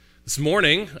This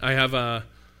morning, I have an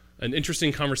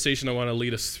interesting conversation I want to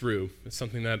lead us through. It's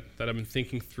something that I've been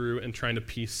thinking through and trying to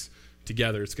piece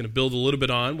together. It's going to build a little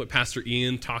bit on what Pastor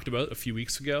Ian talked about a few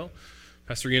weeks ago.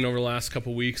 Pastor Ian, over the last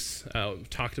couple weeks,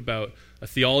 talked about a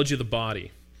theology of the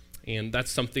body. And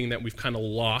that's something that we've kind of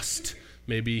lost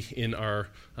maybe in our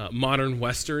modern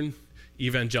Western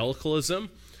evangelicalism,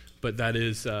 but that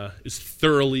is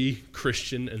thoroughly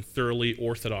Christian and thoroughly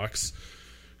Orthodox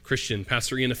Christian.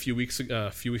 Pastor Ian a few weeks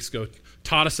ago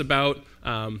taught us about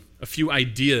a few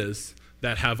ideas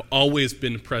that have always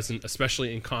been present,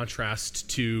 especially in contrast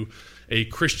to a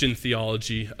Christian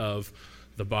theology of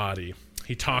the body.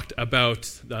 He talked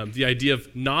about the idea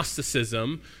of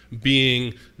Gnosticism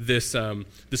being this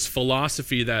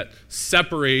philosophy that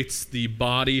separates the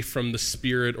body from the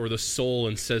spirit or the soul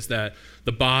and says that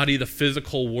the body, the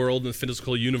physical world, and the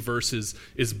physical universe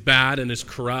is bad and is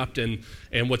corrupt, and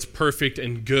what's perfect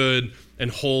and good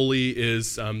and holy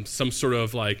is some sort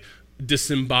of like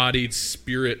disembodied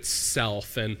spirit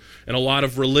self. And a lot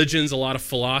of religions, a lot of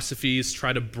philosophies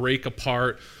try to break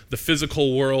apart the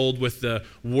physical world with the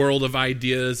world of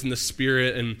ideas and the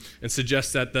spirit, and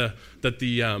suggest that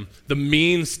the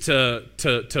means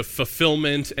to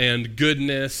fulfillment and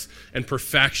goodness and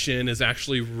perfection is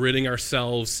actually ridding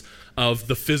ourselves of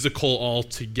the physical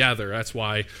altogether. That's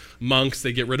why monks,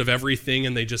 they get rid of everything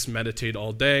and they just meditate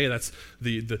all day. That's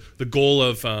the goal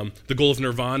of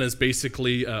nirvana is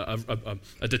basically a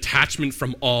detachment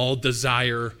from all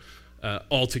desire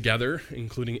altogether,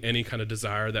 including any kind of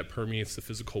desire that permeates the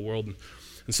physical world.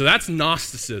 And so that's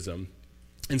Gnosticism.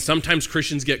 And sometimes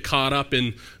Christians get caught up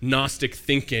in Gnostic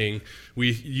thinking.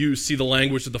 You see the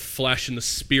language of the flesh and the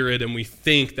spirit, and we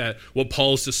think that what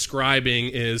Paul's describing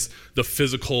is the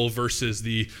physical versus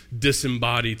the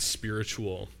disembodied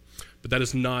spiritual. But that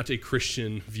is not a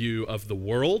Christian view of the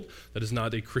world. That is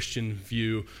not a Christian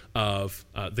view of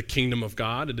the kingdom of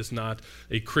God. It is not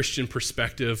a Christian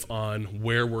perspective on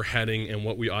where we're heading and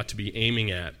what we ought to be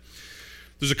aiming at.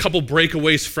 There's a couple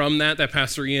breakaways from that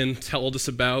Pastor Ian told us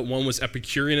about. One was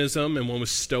Epicureanism and one was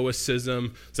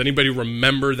Stoicism. Does anybody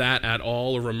remember that at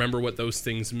all or remember what those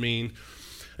things mean?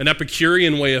 An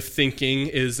Epicurean way of thinking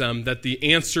is that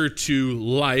the answer to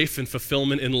life and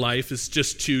fulfillment in life is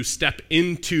just to step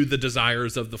into the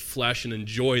desires of the flesh and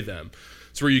enjoy them.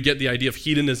 It's where you get the idea of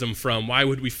hedonism from. Why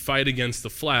would we fight against the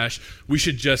flesh? We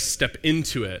should just step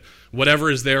into it.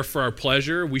 Whatever is there for our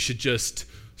pleasure, we should just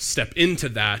step into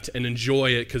that and enjoy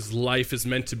it, because life is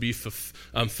meant to be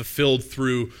fulfilled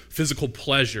through physical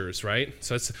pleasures, right?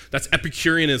 So that's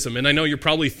Epicureanism. And I know you're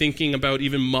probably thinking about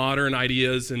even modern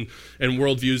ideas and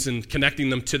worldviews and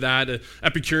connecting them to that.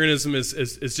 Epicureanism is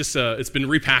just it's been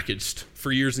repackaged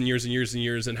for years and years and years and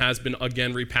years and has been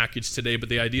again repackaged today. But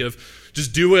the idea of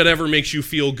just do whatever makes you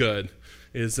feel good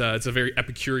is it's a very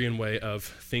Epicurean way of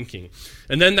thinking.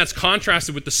 And then that's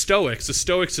contrasted with the Stoics. The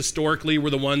Stoics historically were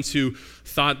the ones who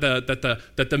thought that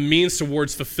the means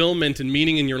towards fulfillment and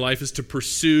meaning in your life is to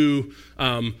pursue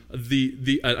an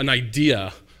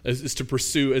idea, is to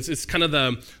pursue. It's kind of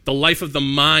the life of the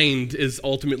mind is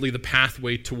ultimately the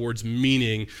pathway towards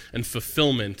meaning and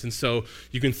fulfillment. And so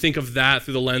you can think of that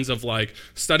through the lens of like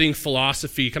studying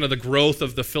philosophy. Kind of the growth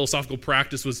of the philosophical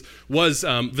practice was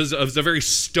a very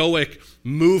Stoic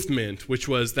movement, which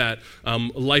was that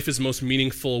life is most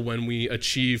meaningful when we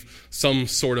achieve some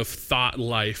sort of thought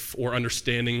life or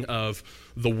understanding of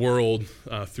the world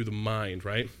through the mind,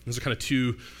 right? Those are kind of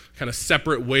two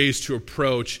separate ways to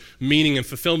approach meaning and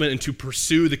fulfillment and to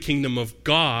pursue the kingdom of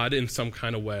God in some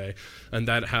kind of way, and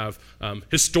that have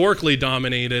historically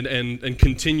dominated and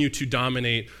continue to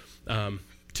dominate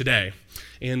today.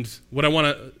 And what I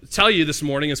want to tell you this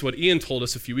morning is what Ian told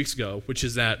us a few weeks ago, which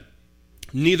is that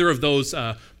neither of those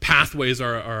pathways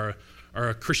are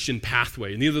a Christian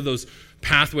pathway. Neither of those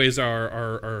pathways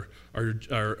are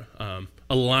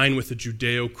aligned with the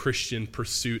Judeo-Christian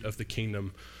pursuit of the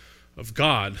kingdom of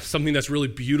God. Something that's really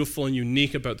beautiful and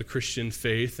unique about the Christian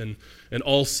faith and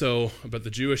also about the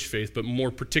Jewish faith, but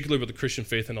more particularly about the Christian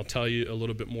faith, and I'll tell you a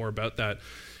little bit more about that,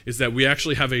 is that we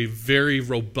actually have a very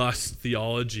robust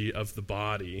theology of the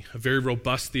body, a very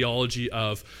robust theology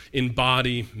of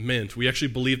embodiment. We actually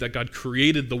believe that God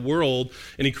created the world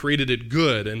and he created it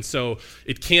good, and so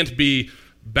it can't be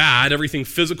bad. Everything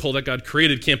physical that God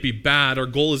created can't be bad. Our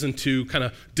goal isn't to kind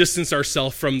of distance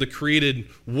ourselves from the created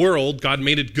world. God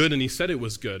made it good and he said it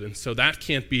was good, and so that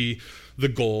can't be the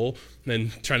goal.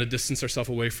 and trying to distance ourselves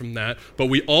away from that. But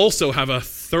we also have a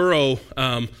thorough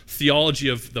theology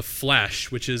of the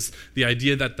flesh, which is the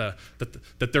idea that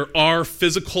that there are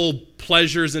physical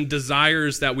pleasures and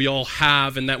desires that we all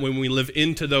have, and that when we live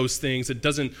into those things, it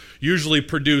doesn't usually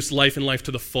produce life and life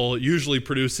to the full. It usually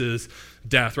produces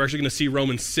death. We're actually going to see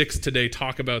Romans 6 today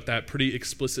talk about that pretty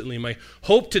explicitly. My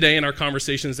hope today in our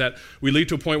conversation is that we lead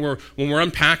to a point where when we're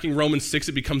unpacking Romans 6,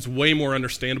 it becomes way more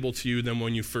understandable to you than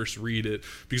when you first read it.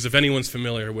 Because if anyone's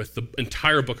familiar with the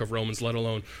entire book of Romans, let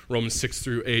alone Romans 6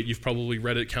 through 8, you've probably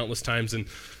read it countless times and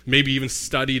maybe even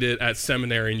studied it at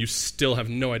seminary, and you still have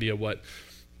no idea what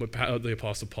the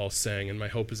Apostle Paul's saying, and my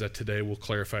hope is that today we'll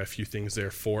clarify a few things there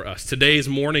for us. Today's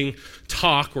morning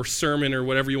talk or sermon or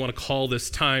whatever you want to call this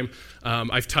time,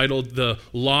 I've titled The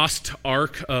Lost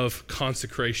Ark of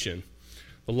Consecration.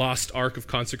 The Lost Ark of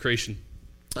Consecration.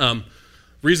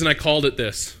 Reason I called it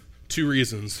this, two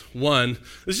reasons. One,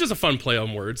 this is just a fun play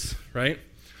on words, right?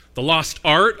 The lost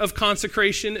art of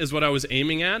consecration is what I was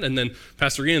aiming at, and then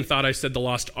Pastor Ian thought I said the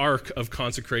lost ark of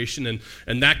consecration,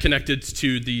 and that connected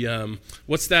to the,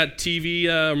 what's that TV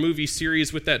movie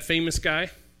series with that famous guy?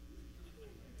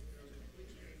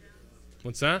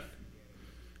 What's that?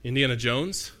 Indiana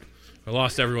Jones? I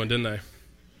lost everyone, didn't I?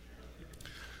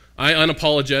 I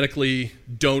unapologetically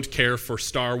don't care for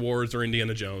Star Wars or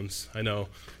Indiana Jones. I know.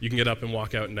 You can get up and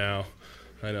walk out now.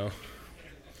 I know.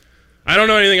 I don't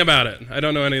know anything about it. I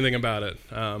don't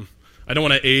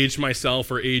want to age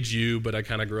myself or age you, but I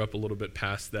kind of grew up a little bit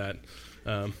past that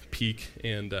peak,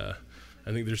 and I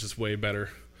think there's just way better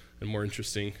and more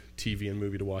interesting TV and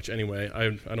movie to watch. Anyway, I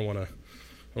don't want to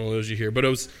lose you here, but it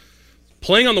was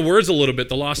playing on the words a little bit,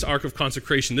 the lost ark of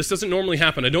consecration. This doesn't normally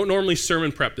happen. I don't normally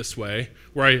sermon prep this way,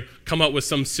 where I come up with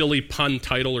some silly pun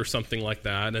title or something like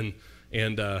that, and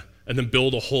then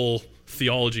build a whole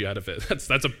theology out of it.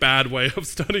 That's a bad way of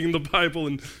studying the Bible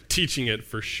and teaching it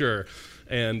for sure.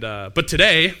 And but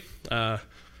today,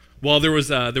 while there was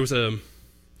a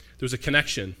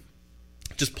connection,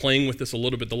 just playing with this a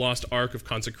little bit, the lost ark of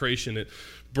consecration, it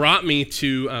brought me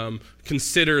to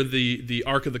consider the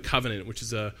Ark of the Covenant, which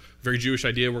is a very Jewish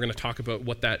idea. We're going to talk about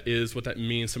what that is, what that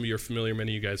means. Some of you are familiar,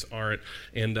 many of you guys aren't.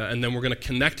 And then we're going to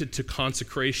connect it to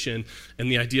consecration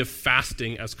and the idea of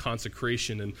fasting as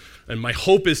consecration. And my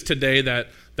hope is today that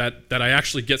I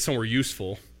actually get somewhere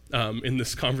useful in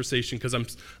this conversation, because I'm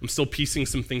still piecing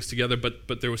some things together,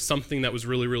 but there was something that was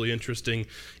really, really interesting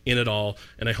in it all,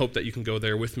 and I hope that you can go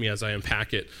there with me as I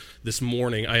unpack it this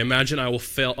morning. I imagine I will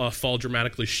fall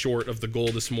dramatically short of the goal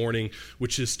this morning,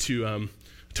 which is to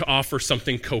offer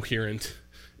something coherent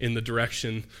in the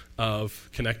direction of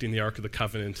connecting the Ark of the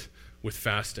Covenant with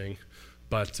fasting.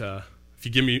 But if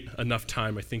you give me enough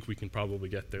time, I think we can probably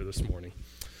get there this morning.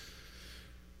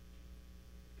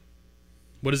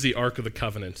 What is the Ark of the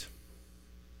Covenant?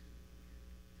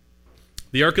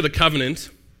 The Ark of the Covenant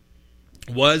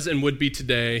was and would be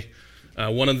today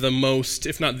one of the most,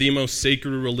 if not the most,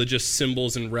 sacred religious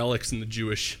symbols and relics in the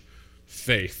Jewish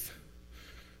faith,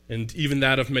 and even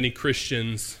that of many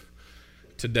Christians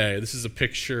today. This is a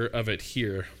picture of it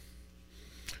here.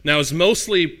 Now, as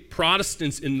mostly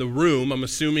Protestants in the room, I'm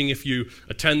assuming if you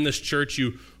attend this church,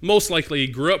 you most likely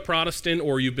grew up Protestant,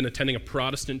 or you've been attending a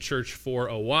Protestant church for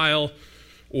a while,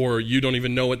 or you don't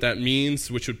even know what that means,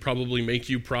 which would probably make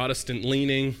you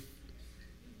Protestant-leaning.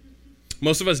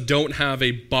 Most of us don't have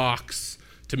a box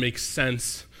to make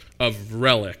sense of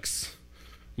relics.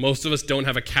 Most of us don't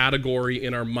have a category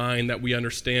in our mind that we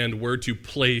understand where to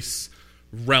place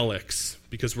relics,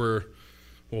 because we're,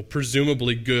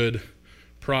 presumably good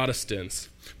Protestants.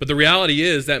 But the reality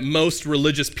is that most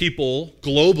religious people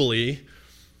globally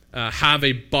have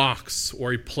a box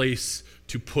or a place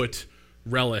to put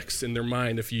relics in their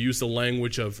mind. If you use the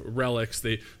language of relics,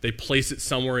 they place it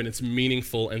somewhere, and it's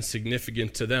meaningful and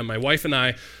significant to them. My wife and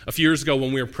I, a few years ago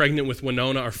when we were pregnant with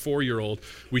Winona, our 4-year-old,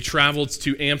 we traveled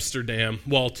to Amsterdam,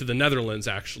 to the Netherlands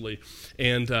actually.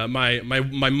 And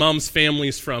my mom's family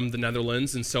is from the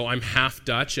Netherlands, and so I'm half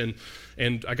Dutch, and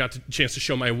I got the chance to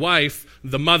show my wife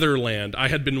the motherland. I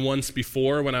had been once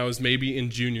before when I was maybe in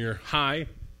junior high.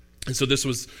 And so this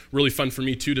was really fun for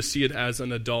me, too, to see it as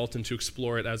an adult and to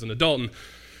explore it as an adult. And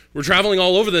we're traveling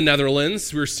all over the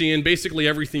Netherlands. We're seeing basically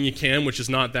everything you can, which is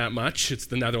not that much. It's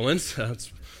the Netherlands.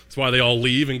 That's why they all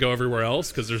leave and go everywhere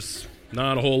else, because there's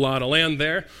not a whole lot of land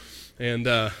there. And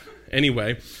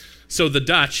anyway, so the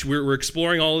Dutch, we're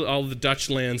exploring all the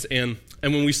Dutch lands. And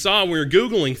when we were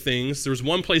Googling things, there was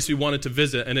one place we wanted to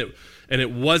visit, and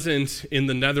it wasn't in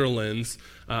the Netherlands.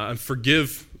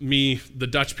 Forgive me, the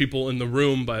Dutch people in the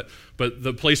room, but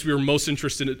the place we were most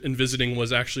interested in visiting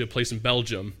was actually a place in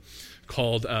Belgium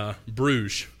called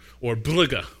Bruges, or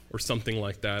Brugge, or something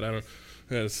like that. I don't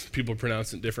as people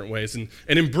pronounce it different ways. And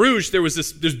in Bruges, there was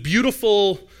this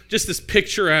beautiful, just this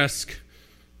picturesque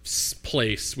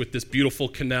place with this beautiful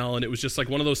canal, and it was just like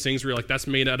one of those things where you're like, that's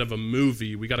made out of a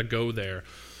movie. We got to go there.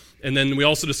 And then we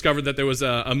also discovered that there was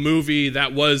a movie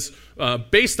that was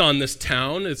based on this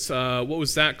town. It's, what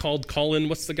was that called? Colin,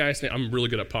 what's the guy's name? I'm really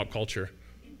good at pop culture.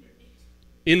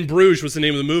 In Bruges was the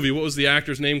name of the movie. What was the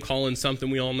actor's name? Colin something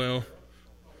we all know.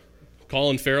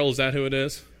 Colin Farrell, is that who it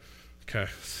is? Okay.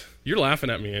 You're laughing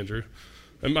at me, Andrew.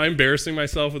 Am I embarrassing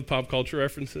myself with pop culture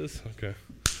references? Okay.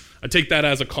 I take that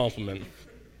as a compliment.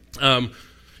 So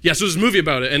there's a movie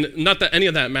about it, and not that any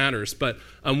of that matters, but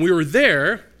we were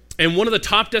there, and one of the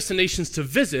top destinations to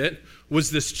visit was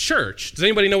this church. Does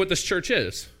anybody know what this church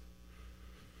is?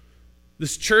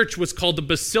 This church was called the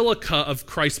Basilica of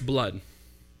Christ's Blood.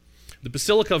 The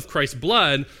Basilica of Christ's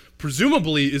Blood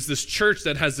presumably is this church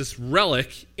that has this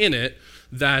relic in it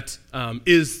that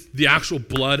is the actual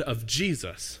blood of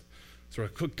Jesus. So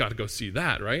we're got to go see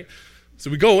that, right? So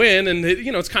we go in, and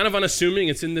it's kind of unassuming.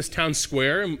 It's in this town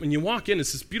square, and when you walk in,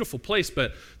 it's this beautiful place,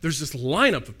 but there's this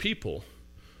lineup of people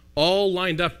all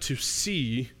lined up to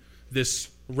see this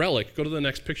relic. Go to the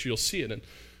next picture, you'll see it.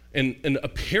 And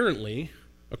apparently,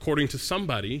 according to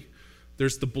somebody,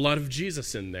 there's the blood of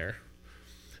Jesus in there.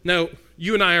 Now,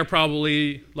 you and I are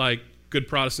probably, like good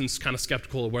Protestants, kind of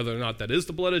skeptical of whether or not that is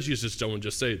the blood of Jesus. Don't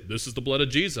just say, this is the blood of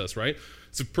Jesus, right?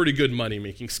 It's a pretty good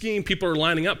money-making scheme. People are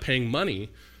lining up paying money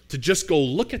to just go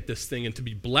look at this thing and to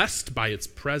be blessed by its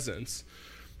presence.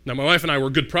 Now, my wife and I were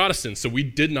good Protestants, so we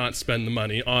did not spend the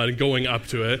money on going up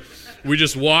to it. We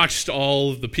just watched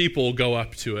all the people go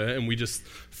up to it, and we just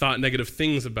thought negative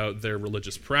things about their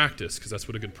religious practice, because that's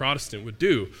what a good Protestant would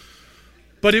do.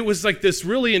 But it was like this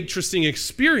really interesting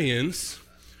experience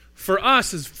for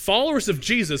us as followers of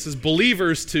Jesus, as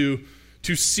believers, to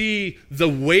see the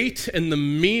weight and the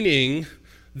meaning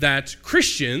that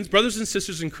Christians, brothers and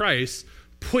sisters in Christ,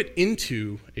 put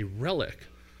into a relic.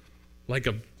 Like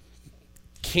a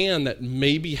can that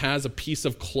maybe has a piece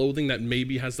of clothing that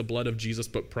maybe has the blood of Jesus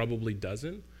but probably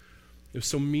doesn't. It was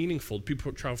so meaningful.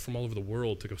 People travel from all over the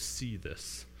world to go see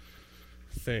this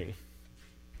thing.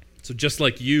 So just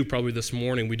like you probably this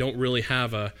morning, we don't really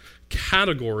have a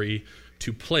category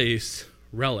to place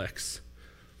relics.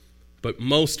 But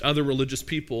most other religious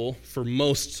people, for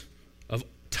most of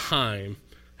time,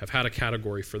 have had a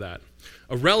category for that.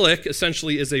 A relic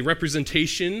essentially is a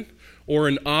representation or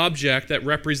an object that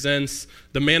represents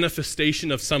the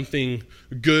manifestation of something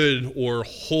good or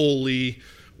holy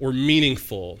or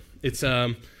meaningful. It's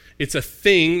a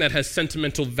thing that has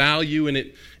sentimental value, and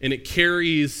it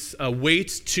carries a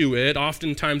weight to it.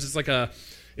 Oftentimes it's like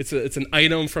it's an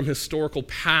item from historical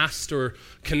past or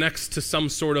connects to some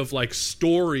sort of like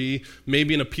story,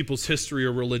 maybe in a people's history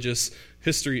or religious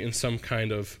history in some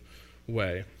kind of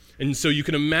way. And so you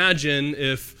can imagine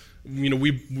if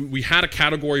we had a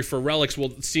category for relics,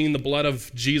 well, seeing the blood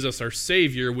of Jesus, our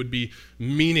Savior, would be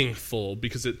meaningful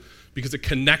because it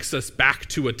connects us back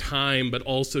to a time, but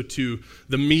also to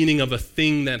the meaning of a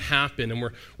thing that happened. And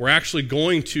we're actually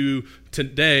going to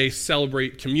today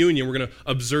celebrate communion. We're going to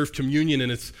observe communion,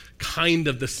 and it's kind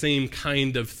of the same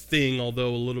kind of thing, although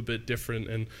a little bit different,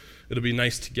 and it'll be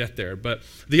nice to get there. But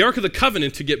the Ark of the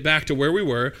Covenant, to get back to where we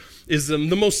were, is the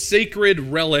most sacred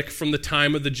relic from the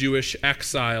time of the Jewish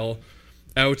exile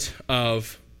out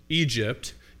of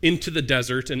Egypt into the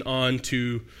desert and on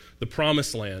to the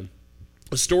Promised Land.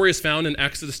 The story is found in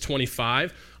Exodus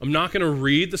 25. I'm not going to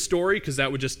read the story because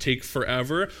that would just take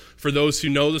forever. For those who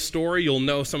know the story, you'll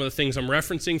know some of the things I'm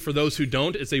referencing. For those who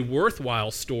don't, it's a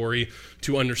worthwhile story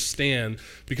to understand,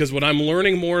 because what I'm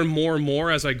learning more and more and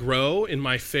more as I grow in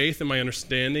my faith and my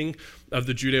understanding of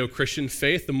the Judeo-Christian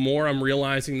faith, the more I'm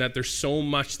realizing that there's so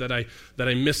much that I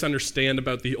misunderstand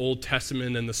about the Old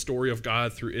Testament and the story of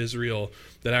God through Israel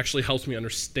that actually helps me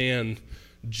understand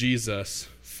Jesus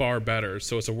far better.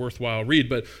 So it's a worthwhile read.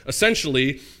 But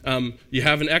essentially, you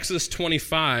have in Exodus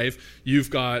 25, you've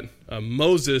got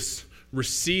Moses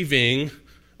receiving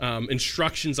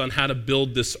instructions on how to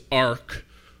build this Ark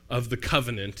of the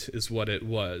Covenant is what it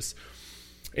was.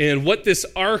 And what this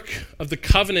Ark of the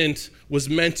Covenant was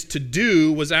meant to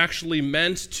do was actually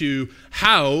meant to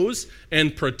house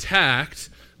and protect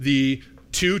the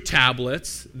 2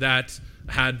 tablets that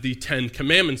had the 10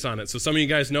 Commandments on it. So some of you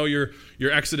guys know your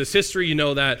Exodus history. You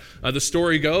know that the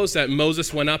story goes that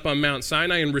Moses went up on Mount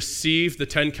Sinai and received the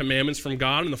 10 Commandments from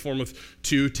God in the form of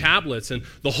 2 tablets. And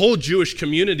the whole Jewish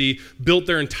community built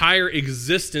their entire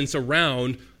existence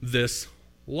around this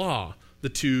law, the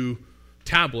 2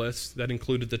 tablets that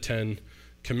included the 10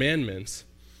 Commandments.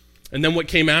 And then what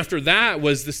came after that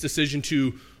was this decision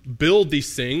to build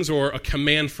these things, or a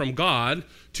command from God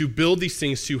to build these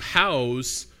things to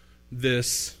house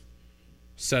this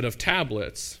set of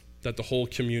tablets that the whole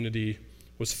community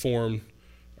was formed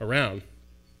around.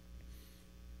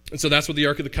 And so that's what the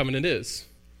Ark of the Covenant is.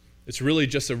 It's really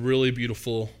just a really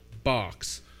beautiful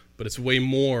box, but it's way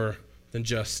more than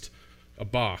just a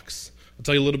box. I'll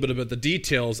tell you a little bit about the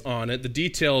details on it. The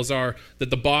details are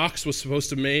that the box was supposed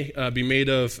to be made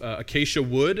of acacia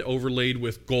wood overlaid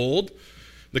with gold.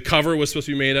 The cover was supposed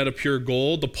to be made out of pure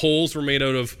gold. The poles were made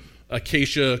out of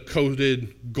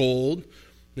acacia-coated gold.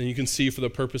 And you can see for the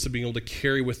purpose of being able to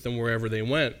carry with them wherever they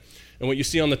went. And what you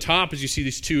see on the top is you see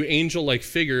these two angel-like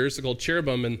figures. They're called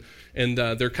cherubim, and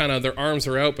they're kind of, their arms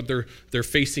are out, but they're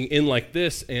facing in like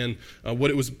this. And what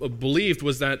it was believed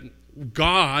was that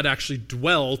God actually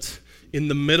dwelt in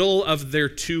the middle of their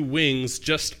two wings,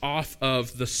 just off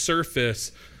of the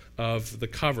surface of the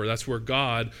cover. That's where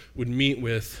God would meet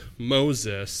with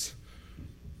Moses.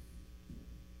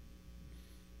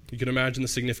 You can imagine the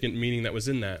significant meaning that was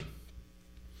in that.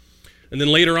 And then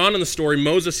later on in the story,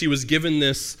 Moses, he was given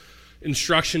this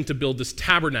instruction to build this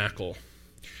tabernacle.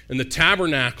 And the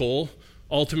tabernacle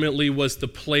ultimately was the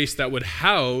place that would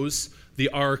house the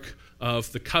Ark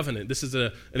of the Covenant. This is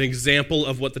an example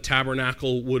of what the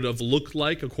tabernacle would have looked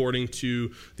like according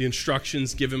to the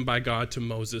instructions given by God to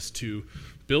Moses to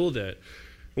build it.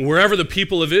 And wherever the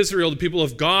people of Israel, the people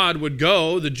of God would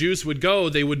go, the Jews would go,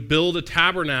 they would build a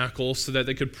tabernacle so that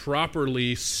they could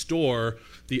properly store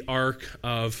the Ark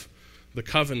of the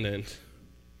Covenant.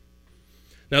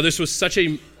 Now, this was such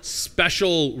a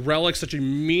special relic, such a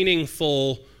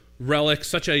meaningful relic,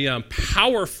 such a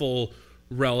powerful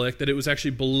relic that it was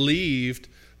actually believed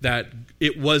that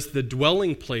it was the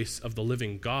dwelling place of the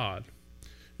living God.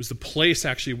 It was the place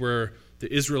actually where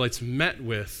the Israelites met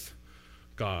with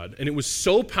God. And it was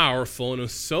so powerful and it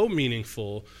was so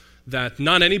meaningful that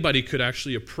not anybody could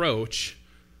actually approach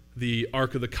the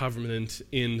Ark of the Covenant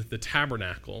in the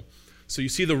tabernacle. So you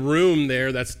see the room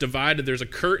there that's divided. There's a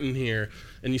curtain here.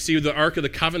 And you see the Ark of the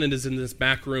Covenant is in this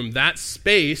back room. That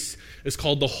space is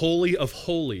called the Holy of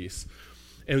Holies.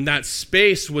 And that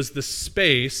space was the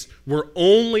space where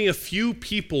only a few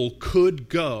people could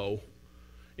go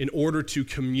in order to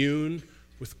commune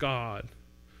with God.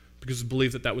 Because it was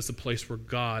believed that that was the place where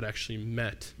God actually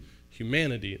met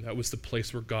humanity. That was the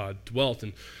place where God dwelt.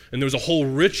 And there was a whole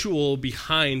ritual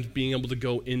behind being able to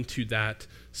go into that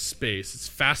space. It's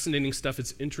fascinating stuff.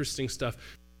 It's interesting stuff.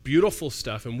 Beautiful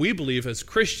stuff. And we believe as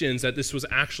Christians that this was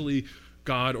actually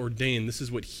God ordained. This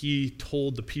is what he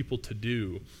told the people to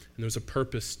do. And there's a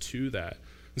purpose to that.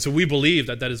 And so we believe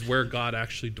that that is where God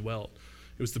actually dwelt.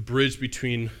 It was the bridge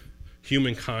between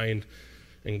humankind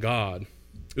and God.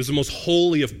 It was the most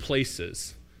holy of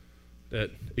places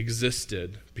that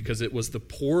existed because it was the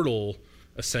portal,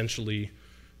 essentially,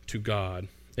 to God.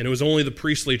 And it was only the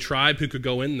priestly tribe who could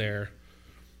go in there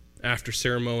after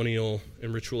ceremonial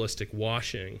and ritualistic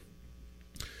washing.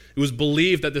 It was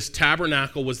believed that this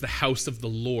tabernacle was the house of the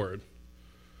Lord.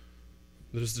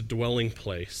 It was the dwelling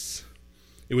place.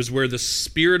 It was where the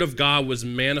Spirit of God was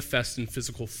manifest in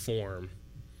physical form.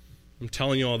 I'm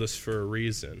telling you all this for a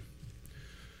reason.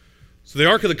 So the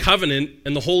Ark of the Covenant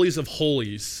and the Holies of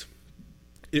Holies,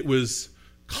 it was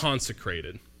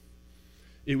consecrated.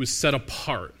 It was set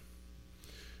apart.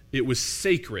 It was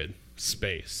sacred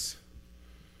space.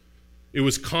 It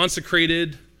was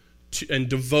consecrated and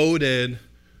devoted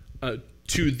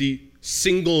to the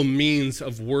single means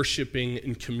of worshiping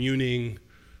and communing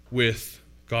with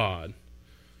God.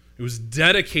 It was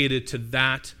dedicated to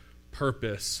that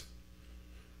purpose.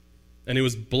 And it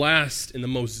was blessed in the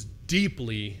most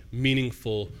deeply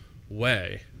meaningful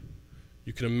way.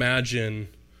 You can imagine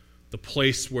the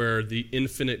place where the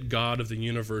infinite God of the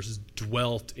universe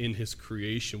dwelt in his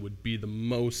creation would be the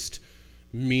most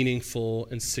meaningful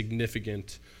and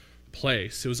significant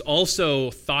place. It was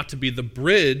also thought to be the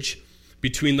bridge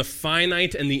between the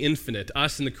finite and the infinite,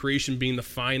 us in the creation being the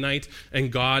finite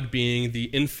and God being the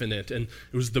infinite. And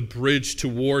it was the bridge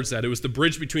towards that. It was the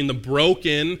bridge between the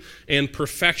broken and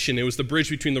perfection. It was the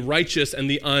bridge between the righteous and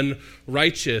the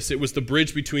unrighteous. It was the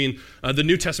bridge between the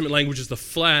New Testament language is the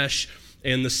flesh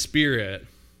and the spirit.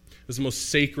 It was the most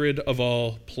sacred of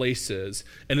all places.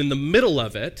 And in the middle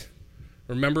of it,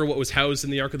 remember what was housed in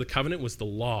the Ark of the Covenant was the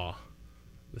law,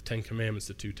 the Ten Commandments,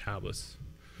 the two tablets.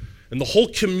 And the whole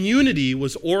community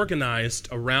was organized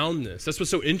around this. That's what's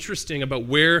so interesting about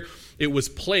where it was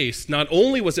placed. Not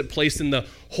only was it placed in the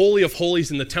Holy of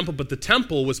Holies in the temple, but the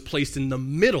temple was placed in the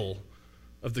middle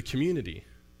of the community.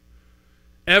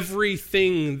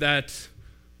 Everything that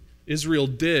Israel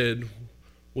did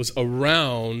was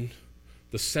around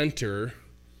the center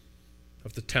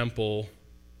of the temple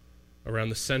around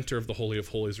the center of the Holy of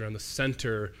Holies, around the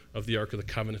center of the Ark of the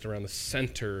Covenant, around the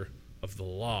center of the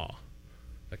law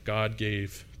that God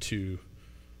gave to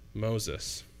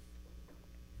Moses.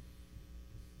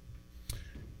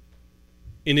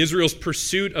 In Israel's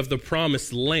pursuit of the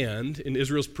promised land, in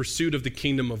Israel's pursuit of the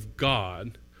kingdom of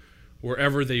God,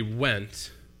 wherever they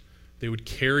went, they would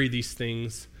carry these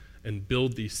things and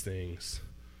build these things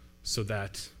so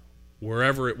that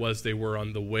wherever it was they were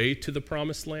on the way to the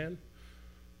promised land,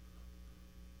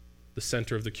 the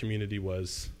center of the community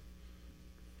was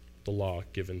the law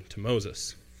given to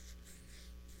Moses.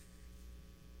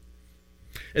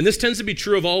 And this tends to be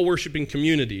true of all worshiping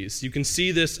communities. You can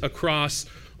see this across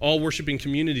all worshiping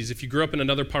communities. If you grew up in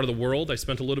another part of the world, I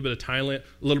spent a little bit of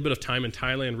time in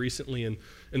Thailand recently, and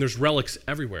there's relics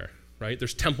everywhere, right?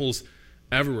 There's temples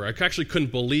everywhere. I actually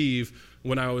couldn't believe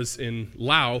when I was in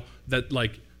Laos that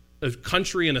like a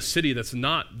country and a city that's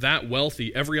not that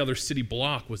wealthy, every other city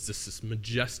block was this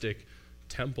majestic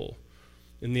temple.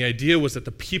 And the idea was that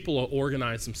the people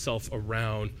organize themselves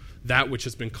around that which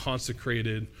has been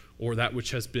consecrated or that which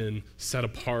has been set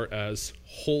apart as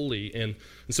holy. And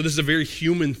so this is a very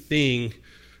human thing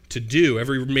to do.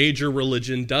 Every major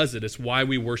religion does it. It's why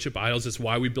we worship idols. It's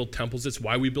why we build temples. It's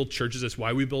why we build churches. It's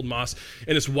why we build mosques.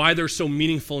 And it's why they're so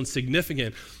meaningful and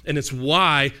significant. And it's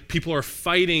why people are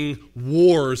fighting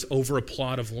wars over a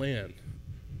plot of land.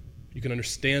 You can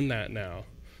understand that now.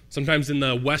 Sometimes in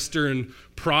the Western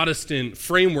Protestant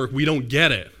framework, we don't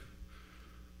get it.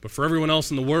 But for everyone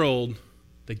else in the world,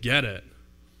 they get it.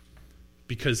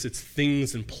 Because it's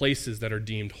things and places that are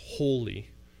deemed holy,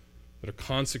 that are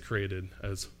consecrated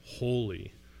as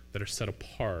holy, that are set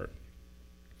apart.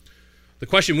 The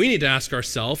question we need to ask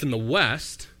ourselves in the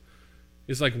West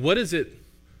is like,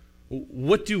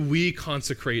 what do we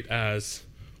consecrate as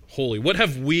holy? What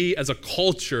have we as a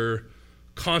culture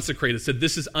consecrated, said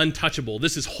this is untouchable,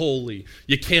 this is holy,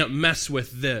 you can't mess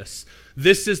with this.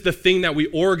 This is the thing that we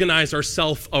organize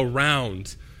ourselves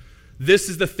around. This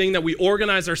is the thing that we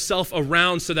organize ourselves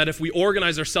around so that if we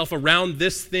organize ourselves around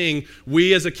this thing,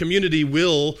 we as a community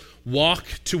will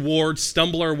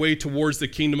stumble our way towards the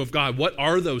kingdom of God. What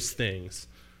are those things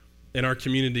in our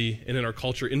community and in our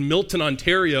culture? In Milton,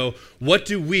 Ontario, what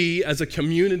do we as a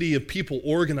community of people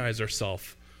organize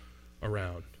ourselves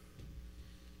around?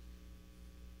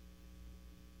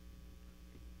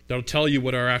 That'll tell you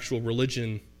what our actual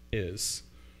religion is.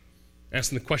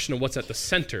 Asking the question of what's at the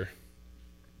center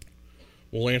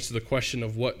will answer the question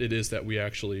of what it is that we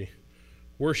actually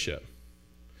worship.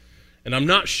 And I'm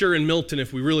not sure in Milton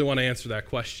if we really want to answer that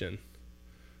question.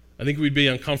 I think we'd be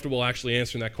uncomfortable actually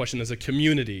answering that question as a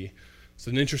community. It's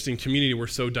an interesting community. We're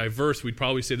so diverse, we'd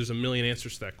probably say there's a million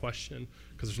answers to that question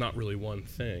because there's not really one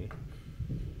thing.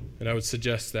 And I would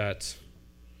suggest that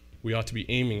we ought to be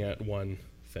aiming at one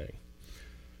thing.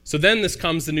 So then this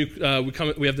comes we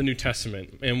have the New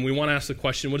Testament, and we want to ask the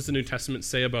question, what does the New Testament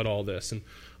say about all this? And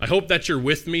I hope that you're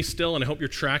with me still, and I hope you're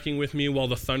tracking with me while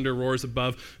the thunder roars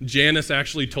above. Janice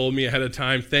actually told me ahead of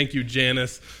time. Thank you,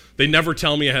 Janice. They never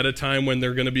tell me ahead of time when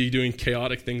they're going to be doing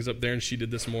chaotic things up there, and she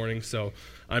did this morning, so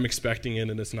I'm expecting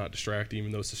it, and it's not distracting,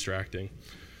 even though it's distracting.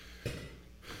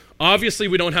 Obviously,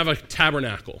 we don't have a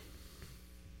tabernacle.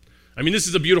 I mean, this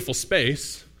is a beautiful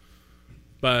space,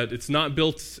 but it's not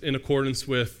built in accordance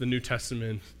with the New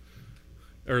Testament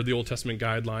or the Old Testament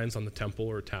guidelines on the temple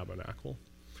or tabernacle.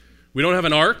 We don't have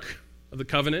an Ark of the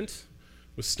Covenant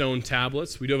with stone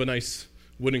tablets. We do have a nice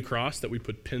wooden cross that we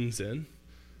put pins in,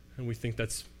 and we think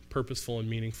that's purposeful and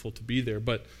meaningful to be there.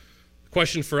 But the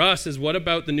question for us is, what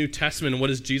about the New Testament, and what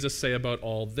does Jesus say about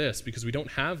all this? Because we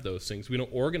don't have those things. We don't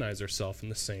organize ourselves in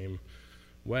the same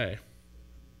way.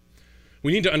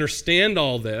 We need to understand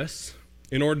all this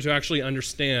in order to actually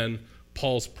understand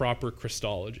Paul's proper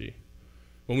Christology.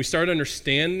 When we start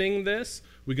understanding this,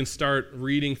 we can start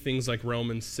reading things like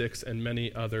Romans 6 and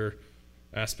many other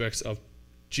aspects of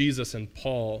Jesus and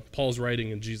Paul's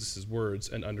writing in Jesus' words,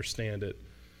 and understand it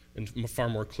in far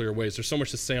more clear ways. There's so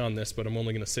much to say on this, but I'm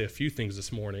only going to say a few things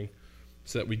this morning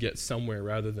so that we get somewhere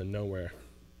rather than nowhere.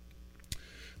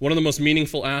 One of the most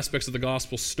meaningful aspects of the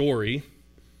gospel story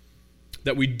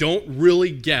that we don't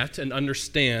really get and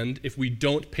understand if we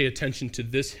don't pay attention to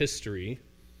this history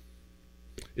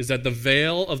is that the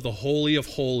veil of the Holy of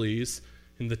Holies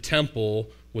in the temple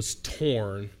was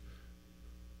torn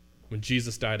when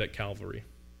Jesus died at Calvary.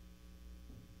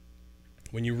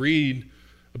 When you read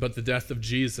about the death of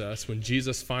Jesus, when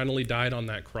Jesus finally died on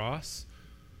that cross,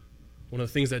 one of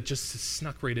the things that just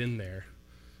snuck right in there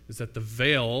is that the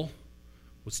veil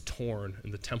was torn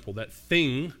in the temple. That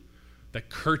thing, that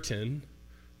curtain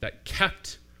that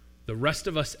kept the rest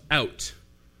of us out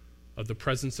of the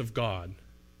presence of God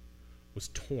was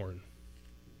torn.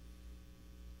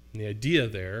 And the idea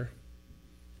there,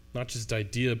 not just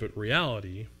idea but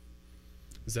reality,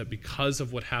 is that because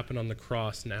of what happened on the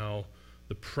cross, now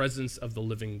the presence of the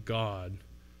living God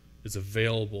is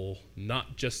available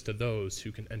not just to those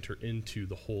who can enter into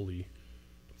the Holy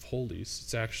of Holies.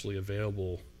 It's actually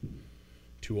available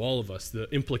to all of us. The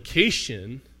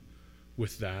implication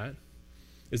with that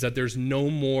is that there's no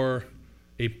more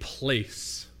a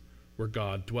place where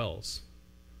God dwells.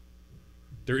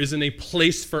 There isn't a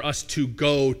place for us to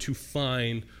go to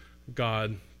find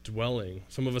God dwelling.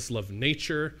 Some of us love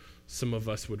nature. Some of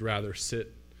us would rather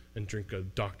sit and drink a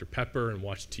Dr. Pepper and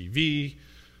watch TV.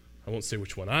 I won't say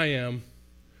which one I am.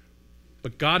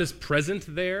 But God is present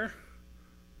there,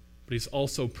 but he's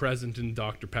also present in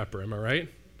Dr. Pepper. Am I right?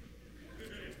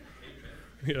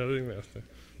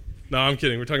 No, I'm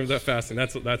kidding. We're talking about fasting.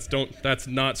 That's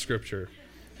not scripture.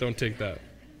 Don't take that.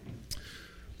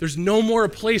 There's no more a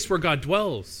place where God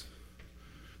dwells.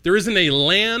 There isn't a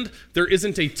land, there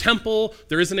isn't a temple,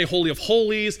 there isn't a Holy of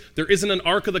Holies, there isn't an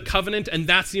Ark of the Covenant, and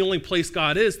that's the only place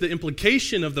God is. The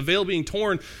implication of the veil being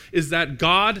torn is that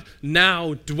God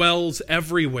now dwells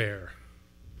everywhere.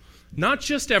 Not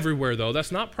just everywhere, though.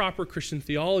 That's not proper Christian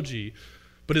theology.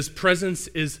 But his presence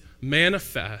is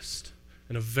manifest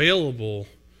and available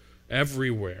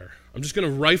everywhere. I'm just going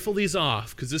to rifle these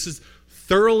off because this is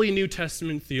thoroughly New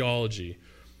Testament theology.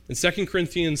 In 2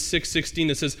 Corinthians 6:16,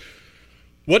 it says,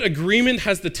 "What agreement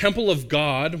has the temple of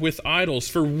God with idols?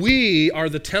 For we are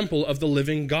the temple of the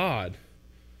living God.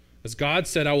 As God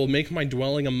said, I will make my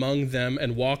dwelling among them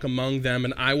and walk among them,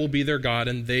 and I will be their God,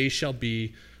 and they shall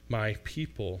be my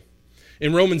people."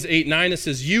 In Romans 8:9, it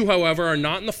says, "You, however, are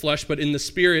not in the flesh, but in the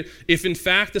Spirit, if in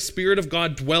fact the Spirit of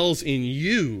God dwells in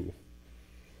you.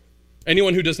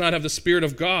 Anyone who does not have the Spirit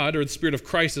of God or the Spirit of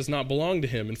Christ does not belong to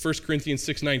him." In 1 Corinthians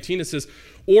 6:19, it says,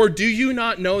 "Or do you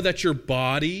not know that your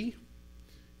body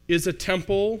is a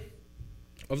temple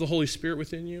of the Holy Spirit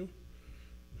within you,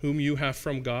 whom you have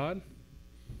from God?"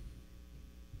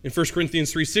 In 1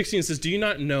 Corinthians 3:16, it says, "Do you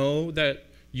not know that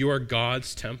you are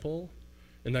God's temple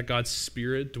and that God's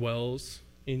Spirit dwells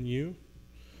in you?"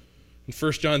 In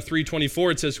 1 John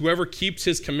 3:24, it says, "Whoever keeps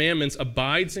his commandments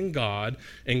abides in God,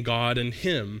 and God in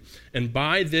him. And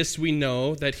by this we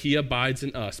know that he abides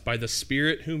in us, by the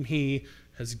Spirit whom he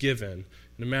has given."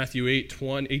 And in Matthew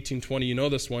 18:20, you know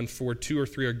this one, "For 2 or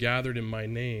 3 are gathered in my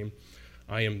name,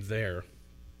 I am there."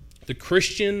 The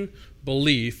Christian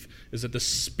belief is that the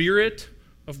Spirit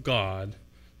of God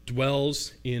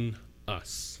dwells in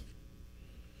us.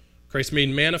 Christ made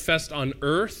manifest on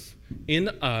earth in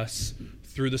us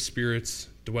through the Spirit's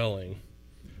dwelling,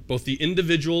 both the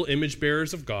individual image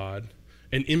bearers of God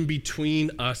and in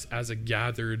between us as a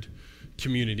gathered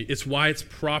community. It's why it's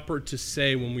proper to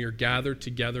say when we are gathered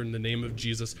together in the name of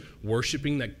Jesus,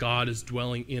 worshiping, that God is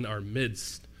dwelling in our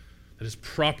midst. That is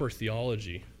proper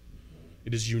theology.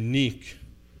 It is unique,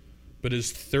 but it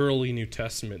is thoroughly New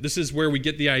Testament. This is where we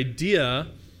get the idea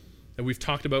that we've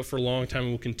talked about for a long time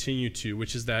and will continue to,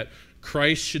 which is that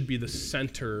Christ should be the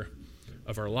center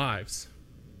of our lives.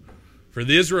 For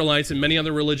the Israelites and many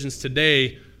other religions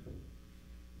today,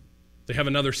 they have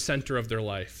another center of their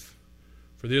life.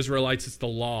 For the Israelites, it's the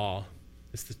law,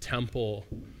 it's the temple,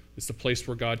 it's the place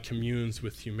where God communes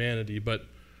with humanity. But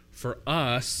for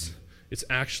us, it's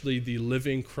actually the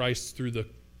living Christ through the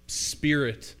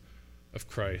Spirit of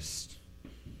Christ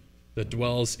that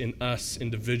dwells in us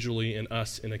individually and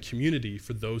us in a community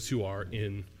for those who are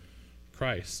in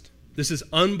Christ. This is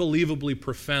unbelievably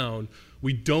profound.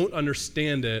 We don't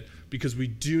understand it because we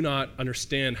do not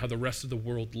understand how the rest of the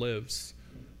world lives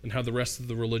and how the rest of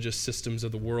the religious systems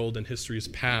of the world and history's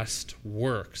past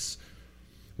works.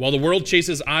 While the world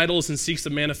chases idols and seeks the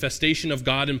manifestation of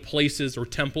God in places or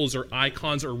temples or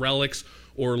icons or relics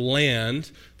or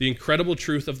land, the incredible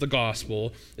truth of the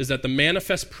gospel is that the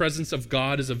manifest presence of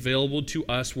God is available to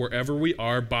us wherever we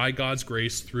are by God's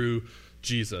grace through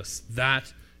Jesus.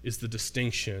 That is the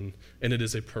distinction, and it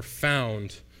is a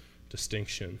profound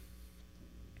distinction.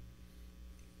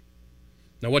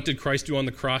 Now, what did Christ do on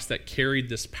the cross that carried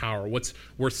this power? What's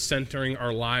worth centering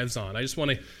our lives on? I just want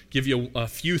to give you a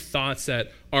few thoughts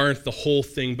that aren't the whole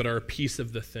thing, but are a piece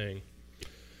of the thing.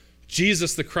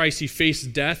 Jesus, the Christ, he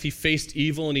faced death, he faced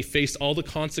evil, and he faced all the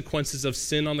consequences of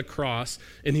sin on the cross,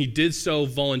 and he did so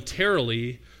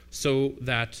voluntarily so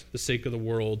that the sake of the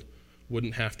world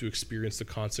wouldn't have to experience the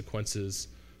consequences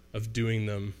of doing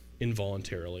them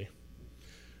involuntarily.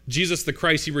 Jesus the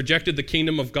Christ, he rejected the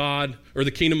kingdom of God or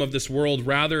the kingdom of this world.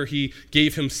 Rather, he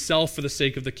gave himself for the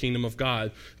sake of the kingdom of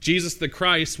God. Jesus the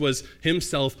Christ was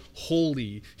himself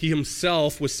holy. He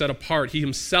himself was set apart. He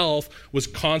himself was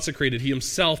consecrated. He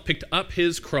himself picked up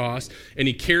his cross and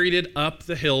he carried it up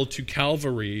the hill to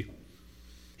Calvary.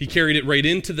 He carried it right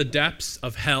into the depths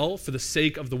of hell for the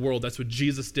sake of the world. That's what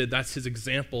Jesus did. That's his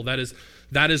example. That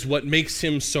is what makes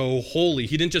him so holy.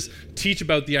 He didn't just teach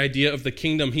about the idea of the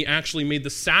kingdom. He actually made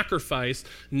the sacrifice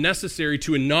necessary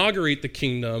to inaugurate the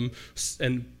kingdom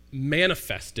and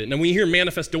manifest it. Now, when you hear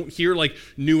manifest, don't hear like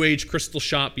New Age crystal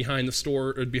shop behind the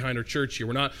store or behind our church here.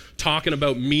 We're not talking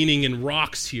about meaning in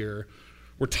rocks here.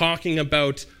 We're talking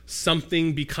about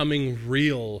something becoming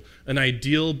real, an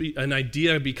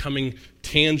idea becoming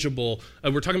tangible.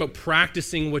 We're talking about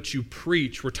practicing what you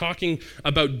preach. We're talking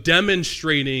about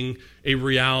demonstrating a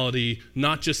reality,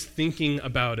 not just thinking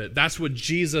about it. That's what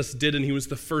Jesus did, and he was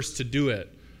the first to do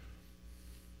it.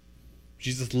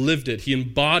 Jesus lived it. He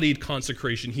embodied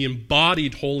consecration. He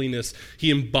embodied holiness. He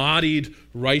embodied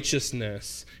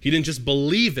righteousness. He didn't just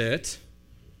believe it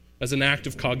as an act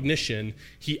of cognition.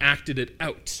 He acted it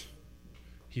out.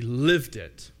 He lived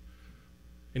it.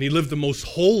 And he lived the most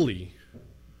holy,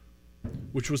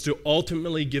 which was to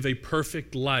ultimately give a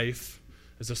perfect life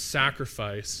as a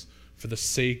sacrifice for the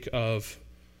sake of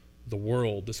the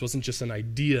world. This wasn't just an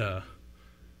idea.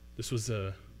 This was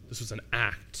an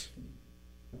act.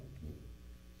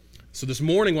 So this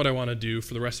morning, what I want to do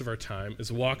for the rest of our time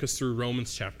is walk us through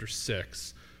Romans chapter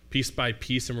 6, piece by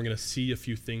piece, and we're going to see a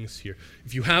few things here.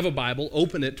 If you have a Bible,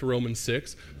 open it to Romans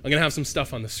 6. I'm going to have some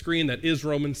stuff on the screen that is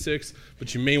Romans 6,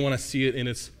 but you may want to see it in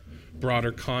its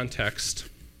broader context.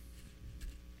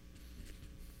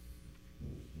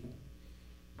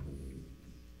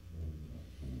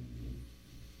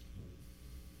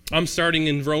 I'm starting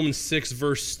in Romans 6,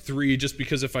 verse 3, just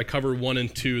because if I cover 1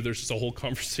 and 2, there's just a whole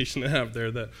conversation to have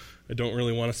there that I don't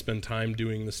really want to spend time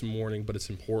doing this morning, but it's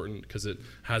important because it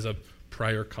has a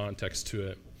prior context to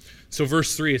it. So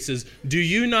verse 3, it says, "Do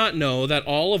you not know that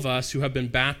all of us who have been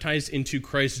baptized into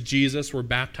Christ Jesus were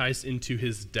baptized into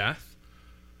his death?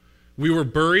 We were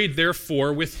buried,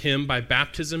 therefore, with him by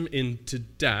baptism into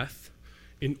death,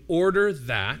 in order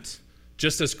that,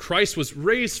 just as Christ was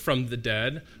raised from the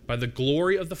dead by the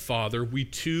glory of the Father, we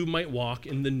too might walk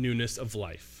in the newness of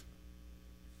life.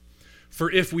 For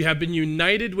if we have been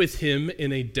united with him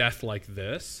in a death like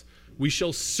this, we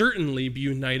shall certainly be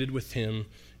united with him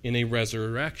in a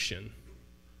resurrection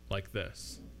like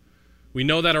this. We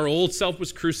know that our old self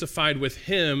was crucified with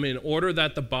him in order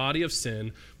that the body of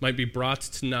sin might be brought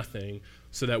to nothing,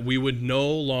 so that we would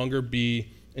no longer be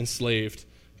enslaved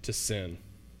to sin."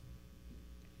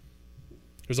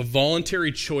 There's a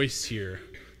voluntary choice here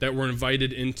that we're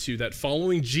invited into, that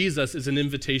following Jesus is an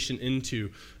invitation into.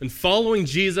 And following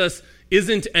Jesus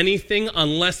isn't anything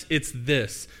unless it's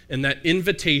this. And that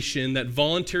invitation, that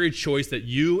voluntary choice that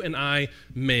you and I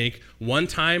make one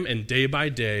time and day by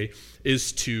day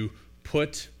is to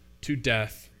put to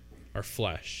death our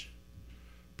flesh.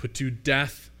 Put to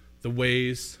death the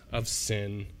ways of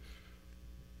sin.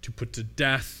 To put to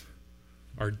death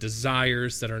our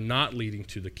desires that are not leading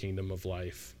to the kingdom of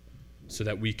life, so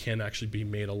that we can actually be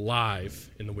made alive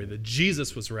in the way that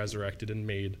Jesus was resurrected and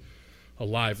made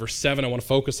alive. Verse 7, I want to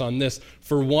focus on this.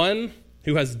 "For one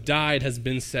who has died has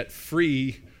been set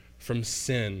free from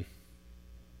sin."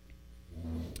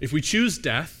 If we choose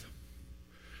death,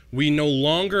 we no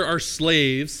longer are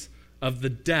slaves of the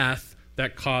death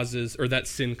that causes, or that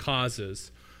sin causes.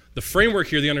 The framework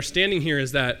here, the understanding here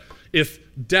is that if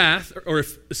death, or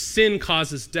if sin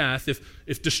causes death,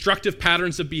 if destructive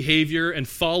patterns of behavior and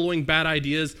following bad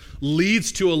ideas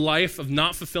leads to a life of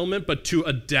not fulfillment, but to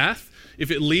a death,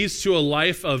 if it leads to a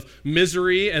life of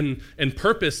misery and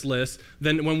purposeless,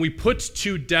 then when we put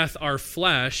to death our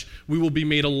flesh, we will be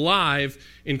made alive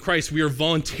in Christ. We are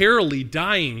voluntarily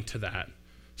dying to that,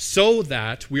 so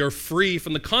that we are free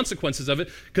from the consequences of it,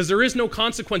 because there is no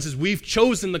consequences. We've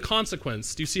chosen the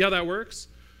consequence. Do you see how that works?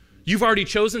 You've already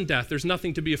chosen death. There's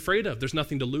nothing to be afraid of. There's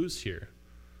nothing to lose here.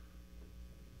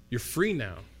 You're free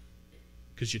now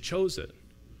because you chose it.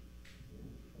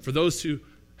 For those who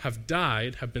have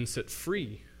died have been set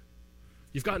free.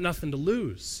 You've got nothing to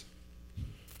lose.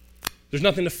 There's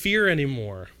nothing to fear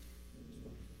anymore.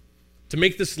 To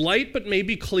make this light but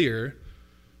maybe clear,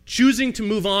 choosing to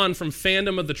move on from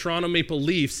fandom of the Toronto Maple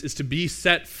Leafs is to be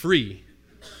set free.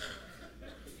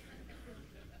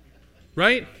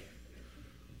 Right?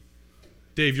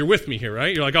 Dave, you're with me here,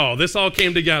 right? You're like, oh, this all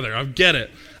came together. I get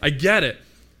it.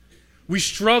 We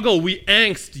struggle, we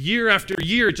angst year after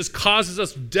year. It just causes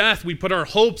us death. We put our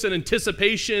hopes and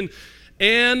anticipation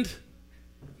and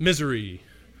misery.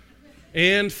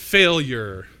 and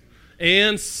failure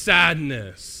and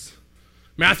sadness.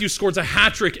 Matthew scores a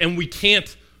hat trick and we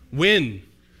can't win.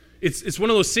 It's one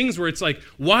of those things where it's like,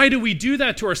 why do we do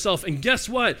that to ourselves? And guess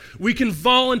what? We can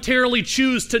voluntarily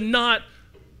choose to not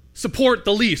support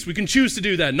the least. We can choose to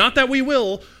do that. Not that we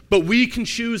will, but we can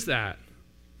choose that.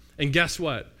 And guess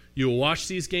what? You'll watch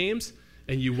these games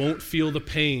and you won't feel the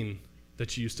pain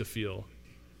that you used to feel.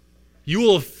 You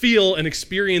will feel and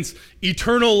experience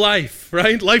eternal life,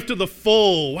 right? Life to the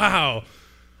full. Wow.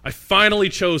 I finally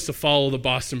chose to follow the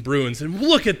Boston Bruins. And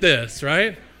look at this,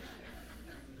 right?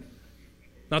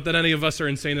 Not that any of us are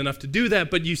insane enough to do that,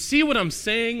 but you see what I'm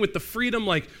saying with the freedom?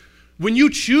 Like, when you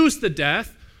choose the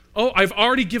death, oh, I've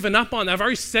already given up on that. I've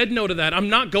already said no to that. I'm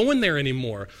not going there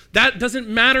anymore. That doesn't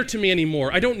matter to me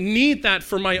anymore. I don't need that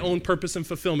for my own purpose and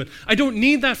fulfillment. I don't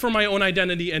need that for my own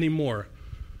identity anymore.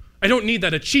 I don't need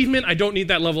that achievement. I don't need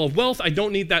that level of wealth. I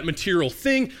don't need that material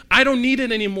thing. I don't need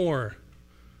it anymore.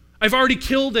 I've already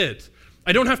killed it.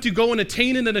 I don't have to go and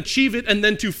attain it and achieve it and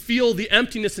then to feel the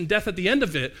emptiness and death at the end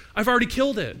of it. I've already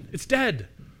killed it. It's dead.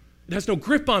 It has no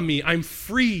grip on me. I'm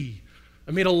free.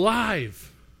 I'm made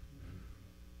alive.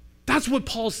 That's what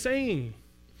Paul's saying.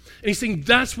 And he's saying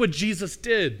that's what Jesus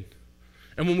did.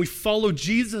 And when we follow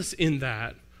Jesus in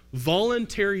that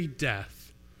voluntary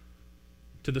death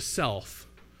to the self,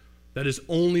 that is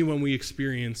only when we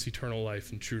experience eternal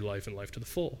life and true life and life to the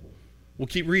full. We'll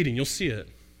keep reading. You'll see it.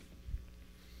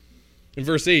 In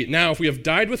verse 8, now if we have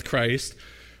died with Christ,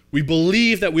 we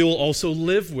believe that we will also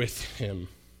live with him.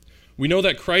 We know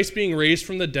that Christ being raised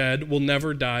from the dead will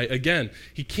never die again.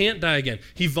 He can't die again.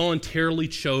 He voluntarily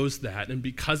chose that, and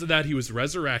because of that, he was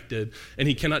resurrected, and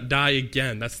he cannot die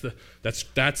again. That's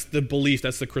the belief.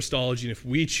 That's the Christology. And if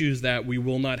we choose that, we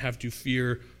will not have to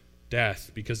fear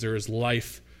death because there is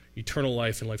life, eternal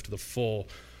life, and life to the full.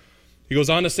 He goes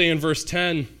on to say in verse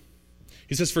 10,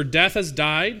 he says, For death has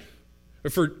died.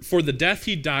 For the death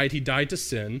he died to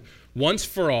sin, once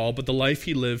for all, but the life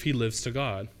he lives to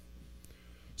God.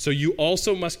 So you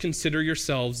also must consider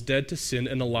yourselves dead to sin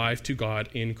and alive to God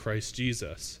in Christ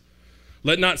Jesus.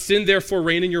 Let not sin therefore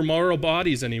reign in your mortal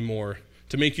bodies anymore,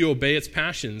 to make you obey its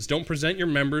passions. Don't present your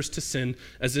members to sin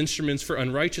as instruments for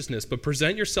unrighteousness, but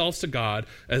present yourselves to God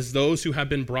as those who have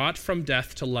been brought from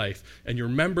death to life, and your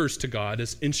members to God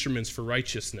as instruments for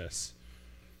righteousness.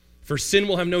 For sin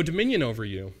will have no dominion over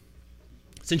you,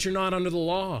 since you're not under the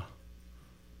law.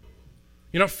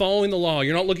 You're not following the law.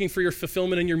 You're not looking for your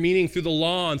fulfillment and your meaning through the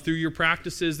law and through your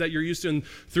practices that you're used to and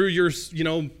through your,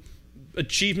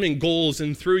 achievement goals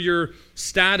and through your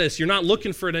status. You're not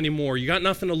looking for it anymore. You got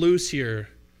nothing to lose here.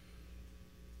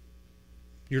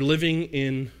 You're living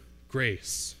in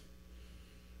grace.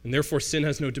 And therefore sin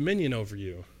has no dominion over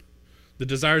you. The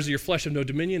desires of your flesh have no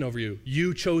dominion over you.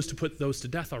 You chose to put those to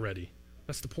death already.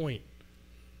 That's the point.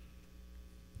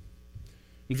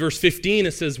 In verse 15,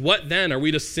 it says, what then? Are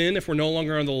we to sin if we're no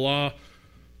longer under the law,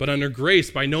 but under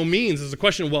grace? By no means. There's a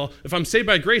question, well, if I'm saved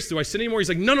by grace, do I sin anymore? He's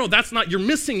like, no, that's not. You're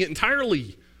missing it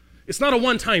entirely. It's not a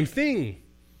one-time thing.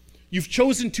 You've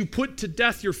chosen to put to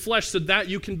death your flesh so that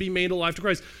you can be made alive to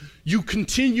Christ. You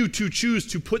continue to choose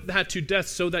to put that to death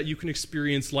so that you can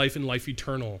experience life and life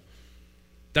eternal.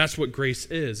 That's what grace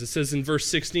is. It says in verse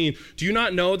 16, do you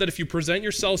not know that if you present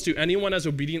yourselves to anyone as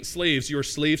obedient slaves, you are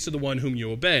slaves to the one whom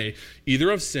you obey, either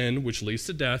of sin, which leads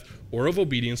to death, or of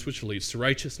obedience, which leads to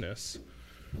righteousness?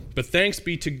 But thanks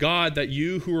be to God that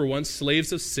you who were once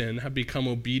slaves of sin have become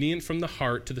obedient from the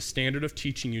heart to the standard of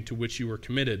teaching you to which you were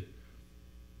committed.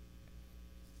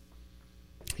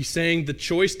 He's saying the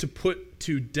choice to put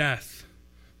to death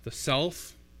the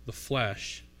self, the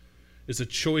flesh, is a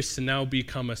choice to now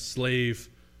become a slave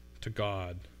to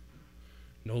God.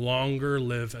 No longer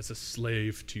live as a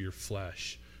slave to your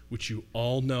flesh, which you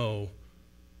all know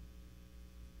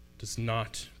does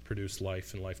not produce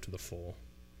life and life to the full.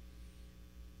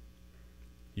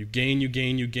 You gain,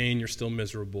 you're still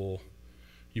miserable.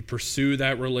 You pursue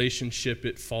that relationship,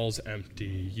 it falls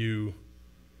empty. You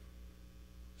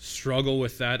struggle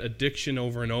with that addiction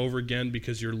over and over again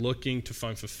because you're looking to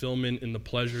find fulfillment in the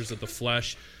pleasures of the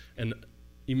flesh, and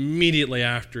immediately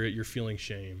after it, you're feeling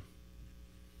shame.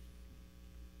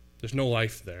 There's no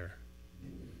life there.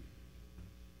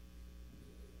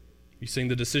 He's saying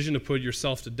the decision to put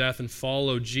yourself to death and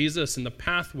follow Jesus in the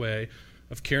pathway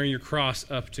of carrying your cross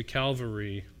up to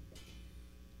Calvary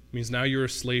means now you're a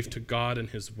slave to God and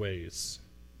his ways.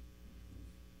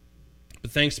 But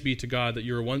But thanks be to God that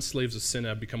you were once slaves of sin and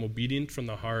have become obedient from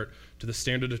the heart to the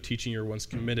standard of teaching you were once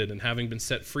committed. And having been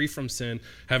set free from sin,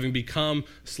 having become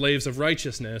slaves of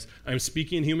righteousness, I am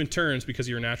speaking in human terms because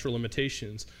of your natural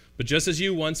limitations. But just as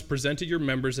you once presented your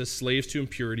members as slaves to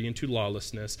impurity and to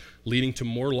lawlessness, leading to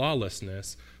more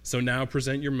lawlessness, so now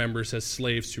present your members as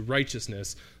slaves to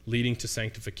righteousness, leading to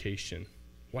sanctification.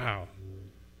 Wow.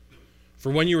 For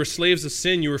when you were slaves of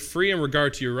sin, you were free in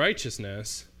regard to your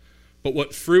righteousness. But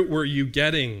what fruit were you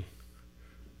getting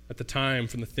at the time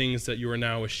from the things that you are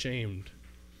now ashamed?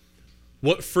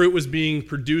 What fruit was being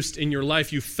produced in your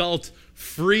life? You felt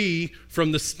free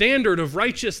from the standard of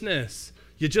righteousness.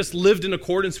 You just lived in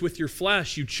accordance with your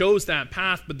flesh. You chose that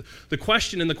path. But the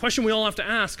question we all have to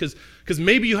ask, because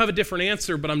maybe you have a different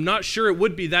answer, but I'm not sure it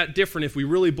would be that different if we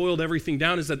really boiled everything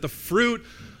down, is that the fruit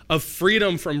of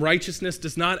freedom from righteousness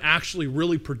does not actually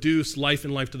really produce life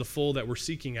and life to the full that we're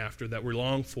seeking after, that we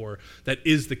long for, that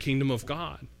is the kingdom of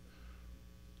God.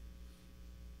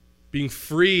 Being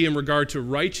free in regard to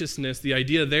righteousness, the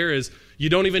idea there is you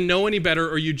don't even know any better,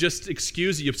 or you just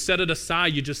excuse it, you set it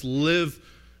aside, you just live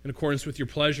in accordance with your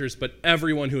pleasures. But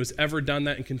everyone who has ever done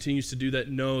that and continues to do that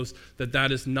knows that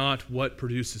that is not what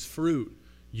produces fruit.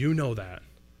 You know that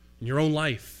in your own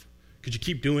life, because you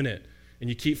keep doing it. And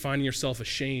you keep finding yourself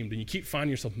ashamed, and you keep finding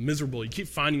yourself miserable. You keep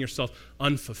finding yourself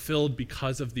unfulfilled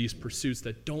because of these pursuits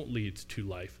that don't lead to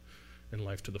life and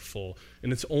life to the full.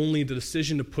 And it's only the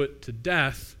decision to put to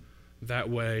death that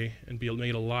way and be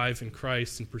made alive in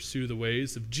Christ and pursue the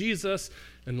ways of Jesus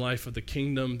and life of the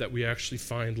kingdom that we actually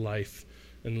find life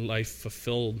and life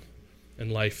fulfilled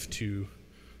and life to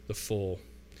the full.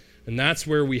 And that's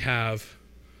where we have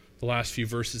the last few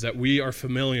verses that we are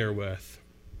familiar with.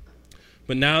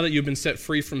 But now that you've been set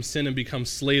free from sin and become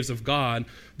slaves of God,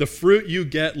 the fruit you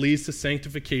get leads to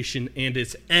sanctification, and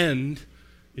its end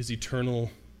is eternal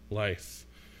life.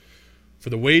 For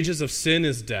the wages of sin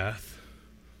is death,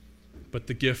 but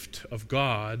the gift of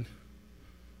God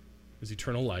is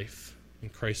eternal life in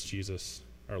Christ Jesus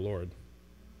our Lord.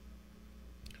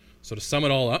 So to sum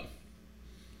it all up,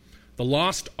 the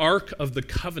lost ark of the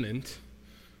covenant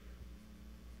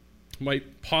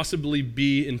might possibly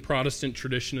be, in Protestant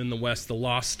tradition in the West, the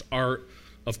lost art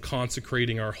of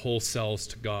consecrating our whole selves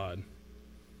to God.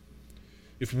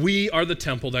 If we are the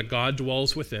temple that God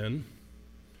dwells within,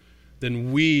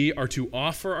 then we are to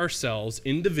offer ourselves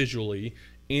individually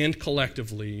and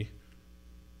collectively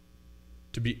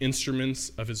to be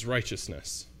instruments of his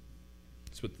righteousness.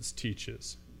 That's what this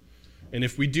teaches. And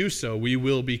if we do so, we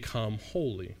will become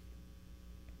holy.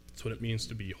 That's what it means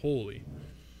to be holy.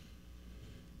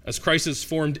 As Christ is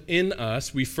formed in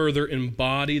us, we further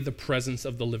embody the presence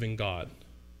of the living God.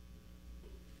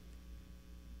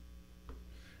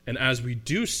 And as we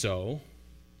do so,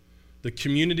 the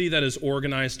community that is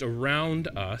organized around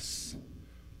us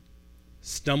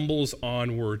stumbles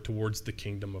onward towards the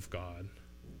kingdom of God.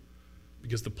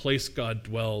 Because the place God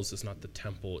dwells is not the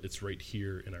temple, it's right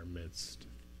here in our midst.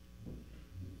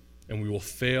 And we will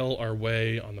fail our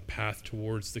way on the path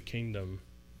towards the kingdom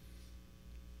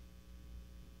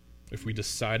if we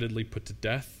decidedly put to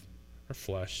death our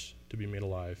flesh to be made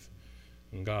alive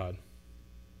in God.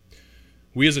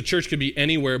 We as a church could be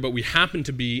anywhere, but we happen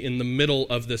to be in the middle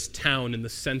of this town, in the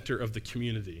center of the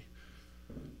community.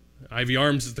 Ivy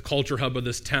Arms is the culture hub of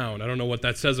this town. I don't know what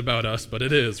that says about us, but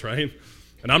it is, right?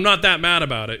 And I'm not that mad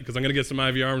about it, because I'm going to get some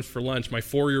Ivy Arms for lunch. My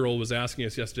 4-year-old was asking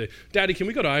us yesterday, Daddy, can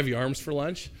we go to Ivy Arms for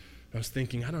lunch? And I was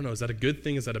thinking, I don't know, is that a good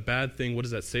thing? Is that a bad thing? What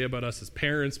does that say about us as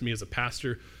parents, me as a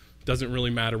pastor? Doesn't really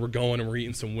matter. We're going and we're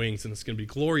eating some wings, and it's going to be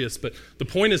glorious. But the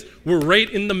point is, we're right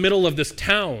in the middle of this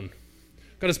town.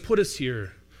 God has put us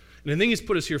here. And I think he's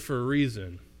put us here for a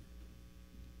reason.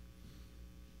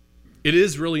 It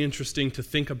is really interesting to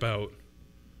think about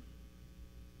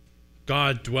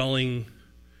God dwelling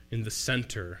in the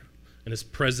center and his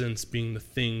presence being the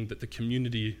thing that the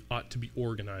community ought to be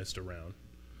organized around.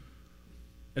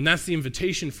 And that's the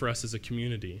invitation for us as a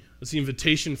community. That's the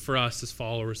invitation for us as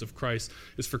followers of Christ,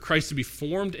 is for Christ to be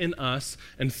formed in us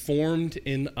and formed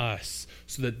in us,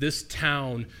 so that this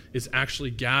town is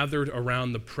actually gathered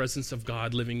around the presence of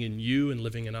God living in you and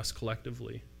living in us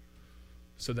collectively,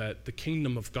 so that the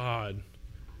kingdom of God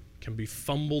can be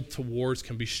fumbled towards,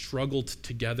 can be struggled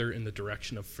together in the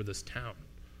direction of for this town.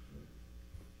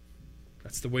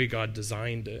 That's the way God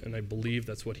designed it, and I believe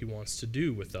that's what he wants to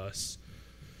do with us.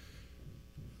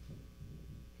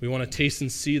 We want to taste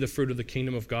and see the fruit of the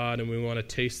kingdom of God, and we want to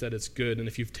taste that it's good. And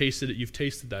if you've tasted it, you've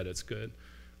tasted that it's good.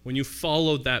 When you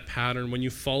followed that pattern, when you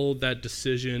followed that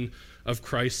decision of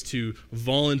Christ to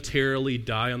voluntarily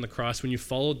die on the cross, when you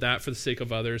followed that for the sake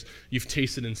of others, you've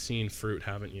tasted and seen fruit,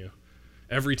 haven't you?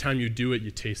 Every time you do it, you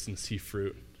taste and see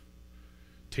fruit.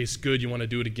 Tastes good, you want to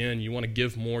do it again. You want to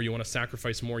give more, you want to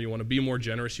sacrifice more, you want to be more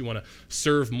generous, you want to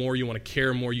serve more, you want to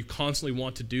care more. You constantly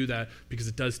want to do that because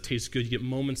it does taste good. You get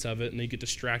moments of it and then you get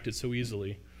distracted so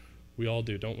easily. We all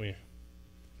do, don't we?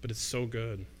 But it's so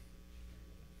good.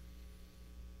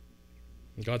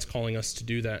 And God's calling us to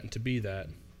do that and to be that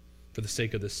for the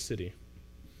sake of this city.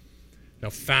 Now,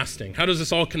 fasting. How does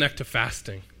this all connect to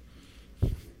fasting?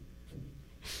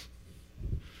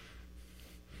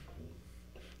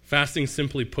 Fasting,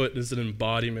 simply put, is an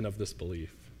embodiment of this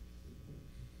belief.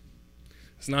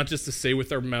 It's not just to say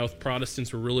with our mouth.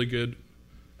 Protestants were really good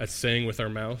at saying with our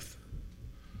mouth.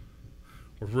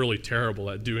 We're really terrible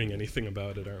at doing anything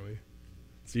about it, aren't we?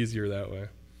 It's easier that way.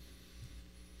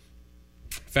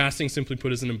 Fasting, simply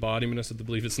put, is an embodiment of the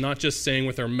belief. It's not just saying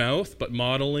with our mouth, but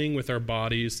modeling with our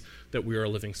bodies that we are a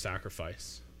living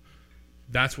sacrifice.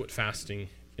 That's what fasting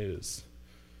is.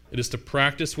 It is to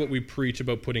practice what we preach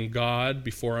about putting God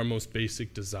before our most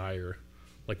basic desire,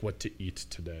 like what to eat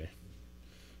today.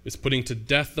 It's putting to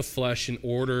death the flesh in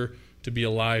order to be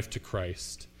alive to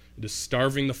Christ. It is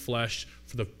starving the flesh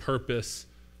for the purpose,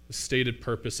 the stated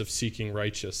purpose of seeking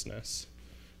righteousness.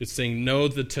 It's saying no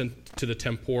to the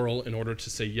temporal in order to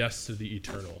say yes to the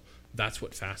eternal. That's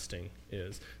what fasting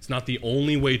is. It's not the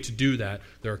only way to do that.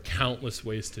 There are countless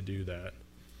ways to do that.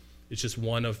 It's just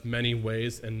one of many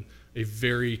ways and a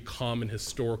very common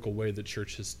historical way the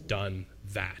church has done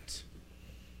that.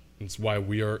 And it's why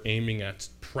we are aiming at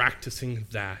practicing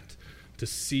that to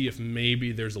see if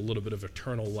maybe there's a little bit of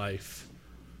eternal life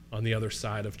on the other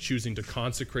side of choosing to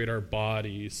consecrate our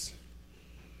bodies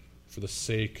for the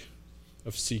sake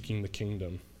of seeking the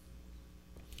kingdom.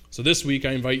 So this week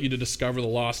I invite you to discover the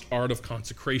lost art of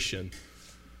consecration.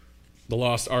 The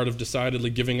lost art of decidedly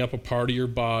giving up a part of your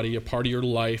body, a part of your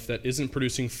life that isn't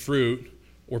producing fruit,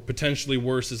 or potentially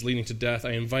worse, is leading to death.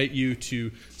 I invite you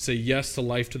to say yes to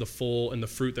life to the full and the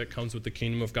fruit that comes with the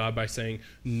kingdom of God by saying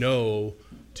no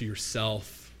to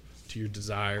yourself, to your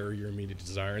desire, your immediate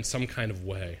desire, in some kind of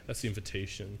way. That's the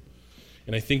invitation.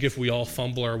 And I think if we all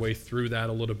fumble our way through that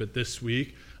a little bit this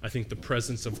week, I think the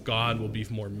presence of God will be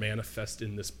more manifest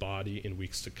in this body in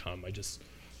weeks to come.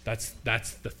 That's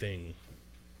the thing.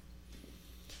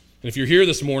 And if you're here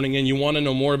this morning and you want to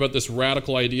know more about this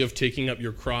radical idea of taking up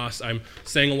your cross, I'm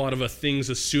saying a lot of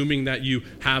things assuming that you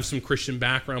have some Christian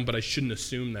background, but I shouldn't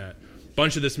assume that. A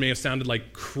bunch of this may have sounded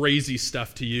like crazy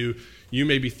stuff to you. You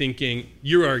may be thinking,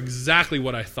 you are exactly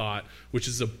what I thought, which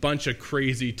is a bunch of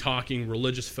crazy talking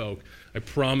religious folk. I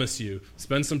promise you,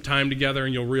 spend some time together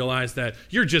and you'll realize that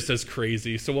you're just as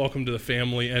crazy. So welcome to the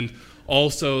family. And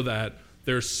also that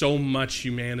there's so much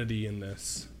humanity in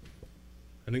this.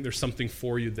 I think there's something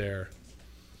for you there.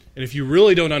 And if you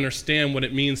really don't understand what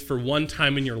it means for one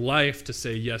time in your life to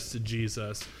say yes to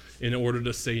Jesus in order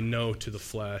to say no to the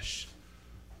flesh,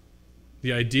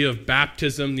 the idea of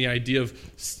baptism, the idea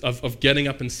of getting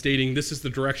up and stating, this is the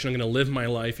direction I'm going to live my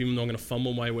life, even though I'm going to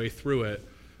fumble my way through it,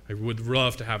 I would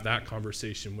love to have that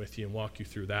conversation with you and walk you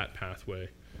through that pathway,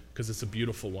 because it's a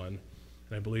beautiful one.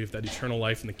 And I believe that eternal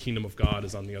life in the kingdom of God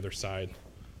is on the other side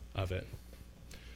of it.